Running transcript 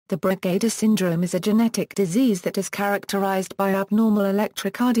The Brugada syndrome is a genetic disease that is characterized by abnormal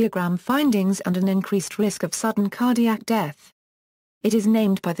electrocardiogram findings and an increased risk of sudden cardiac death. It is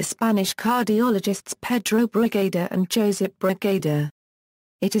named by the Spanish cardiologists Pedro Brugada and Josep Brugada.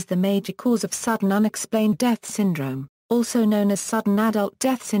 It is the major cause of sudden unexplained death syndrome, also known as sudden adult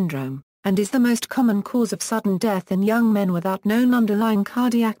death syndrome, and is the most common cause of sudden death in young men without known underlying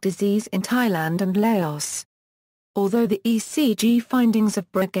cardiac disease in Thailand and Laos. Although the ECG findings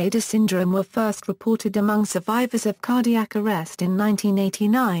of Brugada syndrome were first reported among survivors of cardiac arrest in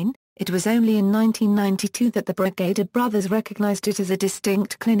 1989, it was only in 1992 that the Brugada brothers recognized it as a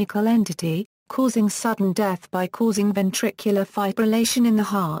distinct clinical entity, causing sudden death by causing ventricular fibrillation in the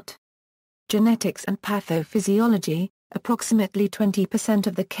heart. Genetics and pathophysiology. Approximately 20%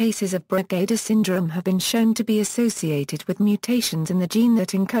 of the cases of Brugada syndrome have been shown to be associated with mutations in the gene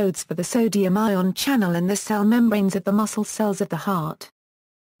that encodes for the sodium ion channel in the cell membranes of the muscle cells of the heart.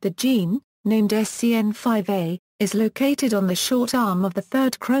 The gene, named SCN5A, is located on the short arm of the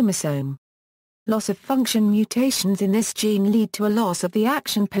third chromosome. Loss of function mutations in this gene lead to a loss of the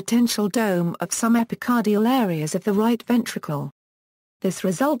action potential dome of some epicardial areas of the right ventricle. This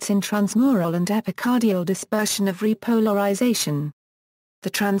results in transmural and epicardial dispersion of repolarization. The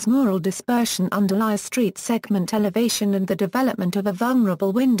transmural dispersion underlies street segment elevation and the development of a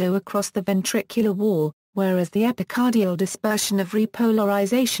vulnerable window across the ventricular wall, whereas the epicardial dispersion of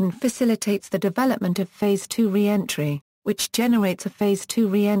repolarization facilitates the development of phase 2 reentry, which generates a phase 2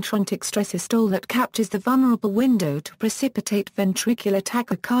 reentrant extrasystole that captures the vulnerable window to precipitate ventricular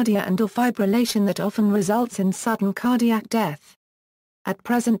tachycardia and/or fibrillation that often results in sudden cardiac death. At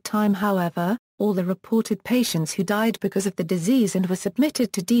present time, however, all the reported patients who died because of the disease and were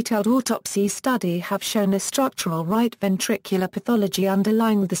submitted to detailed autopsy study have shown a structural right ventricular pathology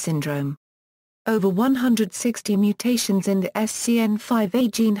underlying the syndrome. Over 160 mutations in the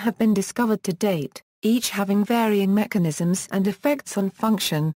SCN5A gene have been discovered to date, each having varying mechanisms and effects on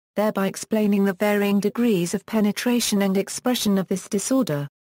function, thereby explaining the varying degrees of penetration and expression of this disorder.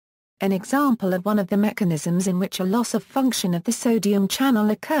 An example of one of the mechanisms in which a loss of function of the sodium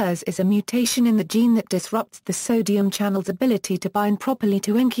channel occurs is a mutation in the gene that disrupts the sodium channel's ability to bind properly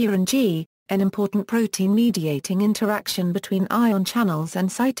to interferon G, an important protein mediating interaction between ion channels and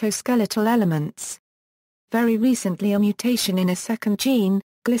cytoskeletal elements. Very recently, a mutation in a second gene,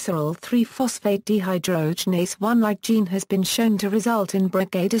 glycerol 3-phosphate dehydrogenase 1-like gene, has been shown to result in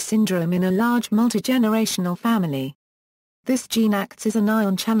Brugada syndrome in a large multigenerational family. This gene acts as an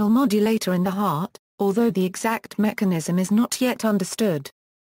ion channel modulator in the heart, although the exact mechanism is not yet understood.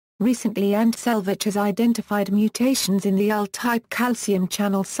 Recently, Antselvich has identified mutations in the L-type calcium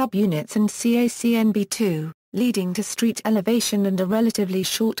channel subunits and CACNB2, leading to street elevation and a relatively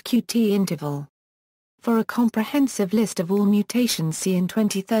short QT interval. For a comprehensive list of all mutations, see in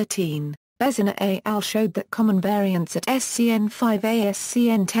 2013. Bezina et al. Showed that common variants at SCN5A,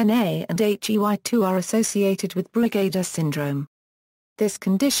 SCN10A and HEY2 are associated with Brugada syndrome. This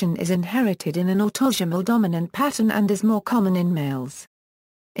condition is inherited in an autosomal dominant pattern and is more common in males.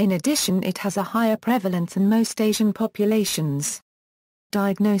 In addition, it has a higher prevalence in most Asian populations.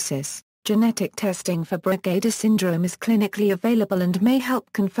 Diagnosis. Genetic testing for Brugada syndrome is clinically available and may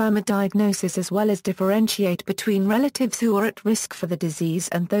help confirm a diagnosis as well as differentiate between relatives who are at risk for the disease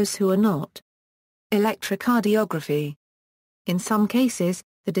and those who are not. Electrocardiography. In some cases,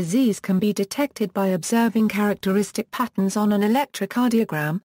 the disease can be detected by observing characteristic patterns on an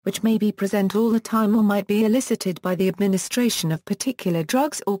electrocardiogram, which may be present all the time or might be elicited by the administration of particular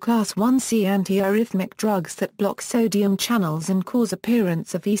drugs or class 1C antiarrhythmic drugs that block sodium channels and cause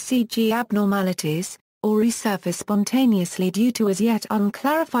appearance of ECG abnormalities, or resurface spontaneously due to as yet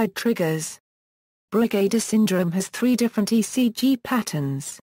unclarified triggers. Brugada syndrome has 3 different ECG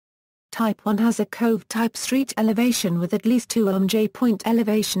patterns. Type 1 has a cove-type street elevation with at least 2 J point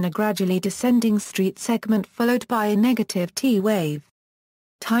elevation, a gradually descending street segment followed by a negative T wave.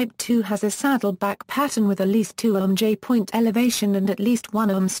 Type 2 has a saddleback pattern with at least 2 J point elevation and at least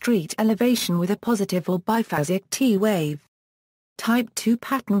 1 street elevation with a positive or biphasic T wave. Type 2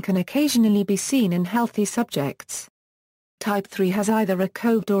 pattern can occasionally be seen in healthy subjects. Type 3 has either a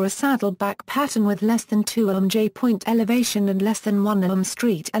coved or a saddleback pattern with less than 2 J point elevation and less than 1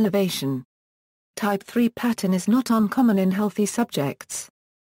 street elevation. Type 3 pattern is not uncommon in healthy subjects.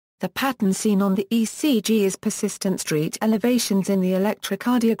 The pattern seen on the ECG is persistent street elevations in the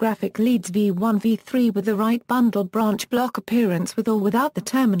electrocardiographic leads V1-V3 with the right bundle branch block appearance with or without the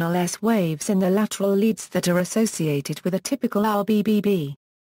terminal S waves in the lateral leads that are associated with a typical RBBB.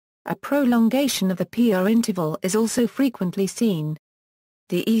 A prolongation of the PR interval is also frequently seen.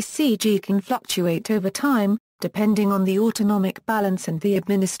 The ECG can fluctuate over time, depending on the autonomic balance and the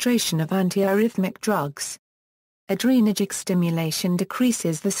administration of antiarrhythmic drugs. Adrenergic stimulation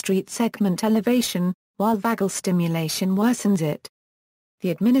decreases the street segment elevation, while vagal stimulation worsens it.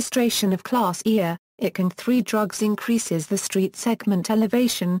 The administration of class Ecg 3 drugs increases the street segment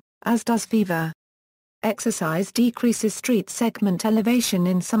elevation, as does fever. Exercise decreases street segment elevation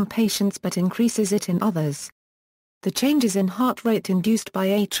in some patients but increases it in others. The changes in heart rate induced by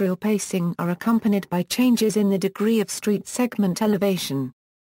atrial pacing are accompanied by changes in the degree of street segment elevation.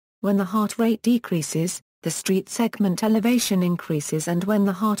 When the heart rate decreases, the street segment elevation increases, and when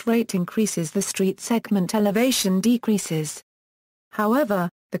the heart rate increases, the street segment elevation decreases. However,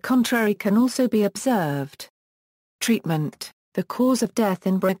 the contrary can also be observed. Treatment: the cause of death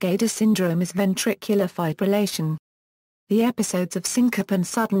in Brugada syndrome is ventricular fibrillation. The episodes of syncope and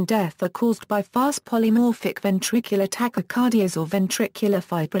sudden death are caused by fast polymorphic ventricular tachycardias or ventricular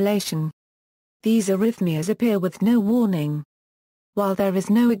fibrillation. These arrhythmias appear with no warning. While there is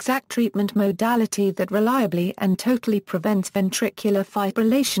no exact treatment modality that reliably and totally prevents ventricular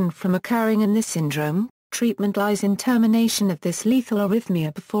fibrillation from occurring in this syndrome, treatment lies in termination of this lethal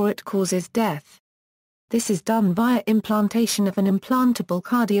arrhythmia before it causes death. This is done via implantation of an implantable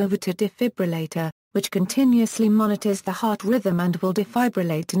cardioverter defibrillator, which continuously monitors the heart rhythm and will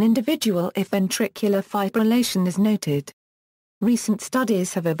defibrillate an individual if ventricular fibrillation is noted. Recent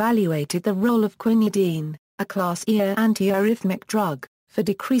studies have evaluated the role of quinidine, a class E antiarrhythmic drug, for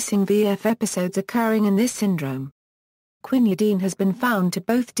decreasing VF episodes occurring in this syndrome. Quinidine has been found to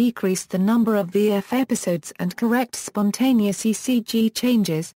both decrease the number of VF episodes and correct spontaneous ECG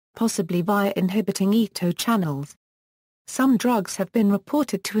changes, possibly via inhibiting ETO channels. Some drugs have been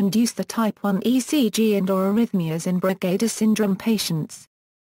reported to induce the type 1 ECG and/or arrhythmias in Brugada syndrome patients.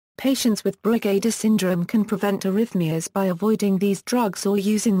 Patients with Brugada syndrome can prevent arrhythmias by avoiding these drugs or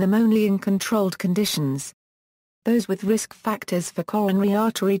using them only in controlled conditions. Those with risk factors for coronary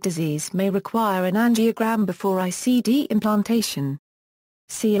artery disease may require an angiogram before ICD implantation.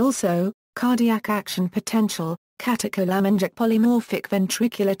 See also, cardiac action potential, catecholaminergic polymorphic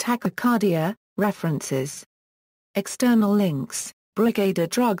ventricular tachycardia, references. External links: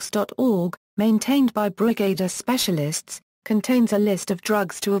 brugadadrugs.org, maintained by Brugada specialists, contains a list of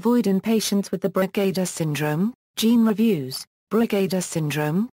drugs to avoid in patients with the Brugada syndrome. Gene reviews, Brugada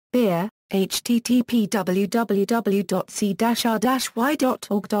syndrome, beer, http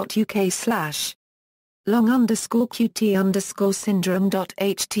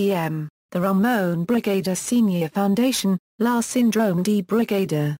www.c-r-y.org.uk/long_qt_syndrome.htm, the Ramon Brugada Senior Foundation, La Syndrome de Brugada.